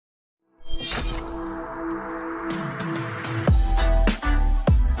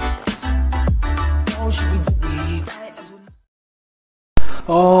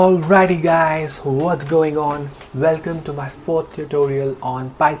Alrighty guys, what's going on? Welcome to my fourth tutorial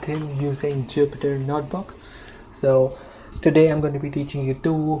on Python using Jupyter Notebook. So today I'm going to be teaching you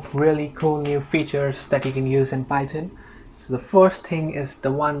two really cool new features that you can use in Python. So the first thing is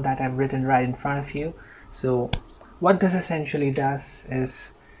the one that I've written right in front of you. So what this essentially does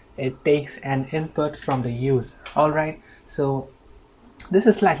is it takes an input from the user. Alright, so this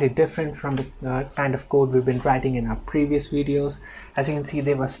is slightly different from the kind of code we've been writing in our previous videos. As you can see,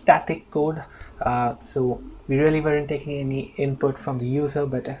 they were static code, so we really weren't taking any input from the user,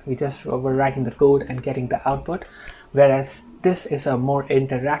 but we just were writing the code and getting the output. Whereas this is a more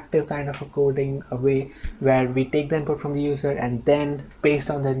interactive kind of a coding way where we take the input from the user and then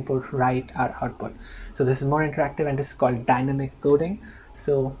based on the input write our output. So this is more interactive and this is called dynamic coding.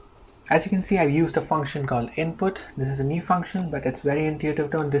 So as you can see, I've used a function called input. This is a new function, but it's very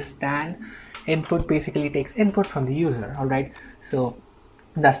intuitive to understand. Input basically takes input from the user. Alright, so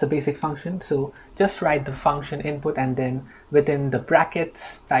that's the basic function. So just write the function input and then within the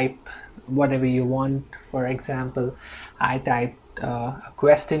brackets type whatever you want. For example, I typed a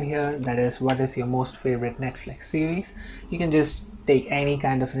question here, that is, what is your most favorite Netflix series? You can just take any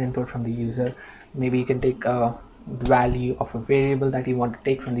kind of an input from the user. Maybe you can take a value of a variable that you want to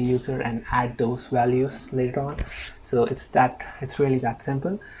take from the user and add those values later on. So it's really that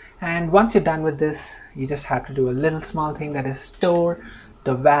simple. And once you're done with this, you just have to do a little small thing, that is store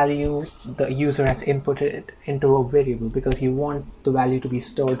the value the user has inputted into a variable, because you want the value to be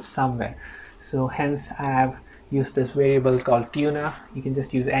stored somewhere. So hence I have used this variable called tuna. You can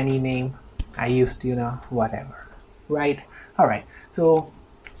just use any name. I use tuna, whatever, right? Alright, so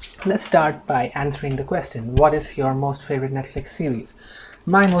let's start by answering the question, what is your most favorite Netflix series?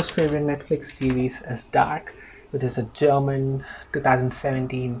 My most favorite Netflix series is Dark, which is a German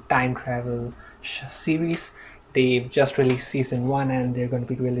 2017 time travel series. They've just released season 1 and they're going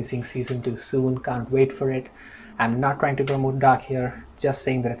to be releasing season 2 soon. Can't wait for it. I'm not trying to promote Dark here, just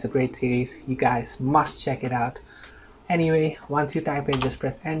saying that it's a great series. You guys must check it out. Anyway, once you type it, just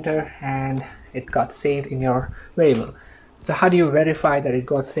press enter and it got saved in your variable. So how do you verify that it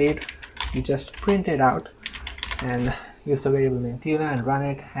got saved? You just print it out and use the variable name tuna and run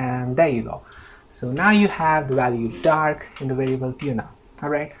it, and there you go. So now you have the value dark in the variable tuna.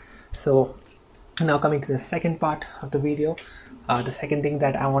 Alright, so now coming to the second part of the video, the second thing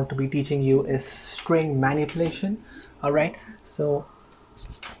that I want to be teaching you is string manipulation. Alright, so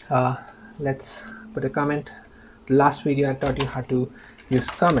let's put a comment. The last video I taught you how to use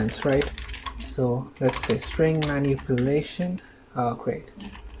comments, right? So let's say string manipulation. Oh great,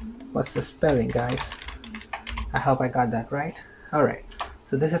 what's the spelling, guys? I hope I got that right. Alright,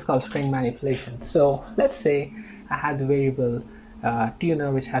 so this is called string manipulation. So let's say I have the variable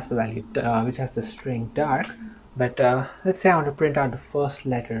tuna, which has the value which has the string dark, but let's say I want to print out the first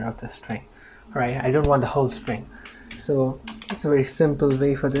letter of the string. Alright, I don't want the whole string. So it's a very simple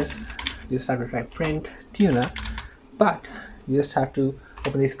way for this. You just have to type print tuna, but you just have to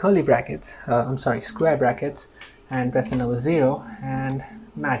open these curly brackets, square brackets, and press the number 0 and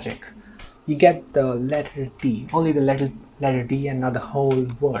magic. You get the letter D, only the letter D and not the whole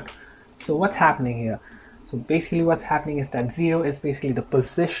word. So what's happening here? So basically what's happening is that 0 is basically the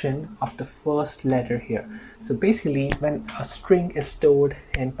position of the first letter here. So basically when a string is stored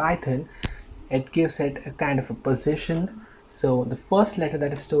in Python, it gives it a kind of a position. So the first letter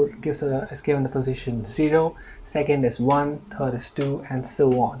that is stored is given the position 0, second is 1, third is 2, and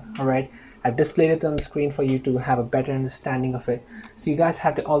so on. Alright, I've displayed it on the screen for you to have a better understanding of it. So you guys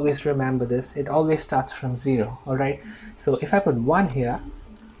have to always remember this. It always starts from 0. Alright, so if I put 1 here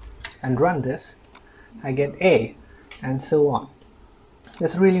and run this, I get A, and so on.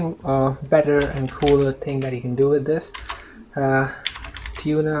 There's a really better and cooler thing that you can do with this.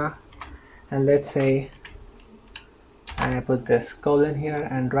 Tuna, and let's say I put this colon here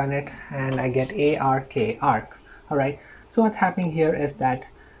and run it, and I get ARK, arc. Alright, so what's happening here is that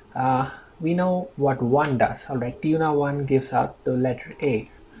we know what 1 does. Alright, tuna 1 gives out the letter A,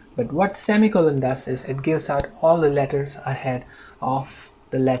 but what semicolon does is it gives out all the letters ahead of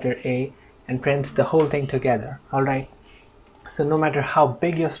the letter A and prints the whole thing together. Alright, so no matter how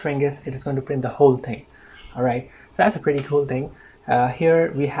big your string is, it is going to print the whole thing. Alright, so that's a pretty cool thing.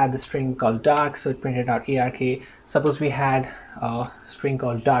 Here we had the string called dark, so it printed out ARK. Suppose we had a string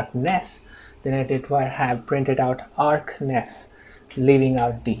called darkness, then it would have printed out arcness, leaving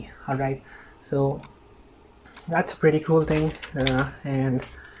out D. Alright, so that's a pretty cool thing. And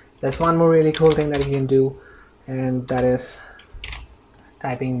there's one more really cool thing that you can do, and that is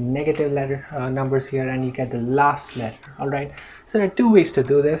typing negative numbers here and you get the last letter. Alright, so there are two ways to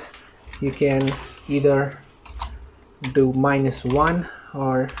do this. You can either do -1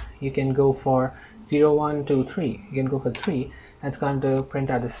 or you can go for 0 1 2 3. You can go for 3. That's going to print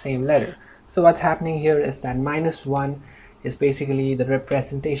out the same letter. So what's happening here is that -1 is basically the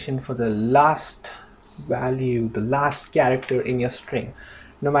representation for the last value, the last character in your string.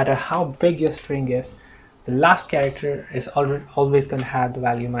 No matter how big your string is, the last character is always going to have the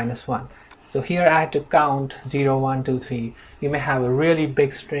value -1. So here I had to count 0 1 2 3. You may have a really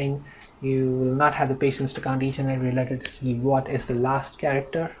big string. You will not have the patience to count each and every letter to see what is the last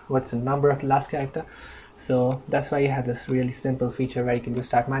character, what's the number of the last character. So that's why you have this really simple feature where you can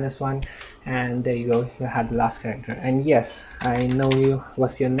just type -1 and there you go, you have the last character. And yes, I know you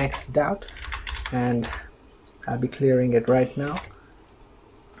what's your next doubt, and I'll be clearing it right now.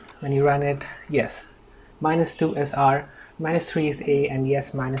 When you run it, yes, -2 is R, -3 is A, and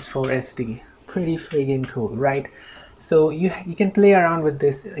yes, -4 is D. Pretty friggin' cool, right? So you can play around with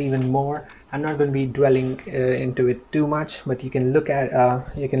this even more. I'm not going to be dwelling into it too much, but you can look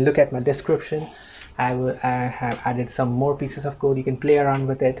at my description. I have added some more pieces of code. You can play around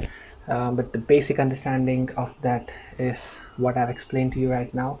with it, but the basic understanding of that is what I've explained to you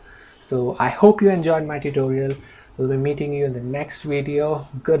right now. So I hope you enjoyed my tutorial. We'll be meeting you in the next video.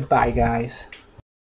 Goodbye, guys.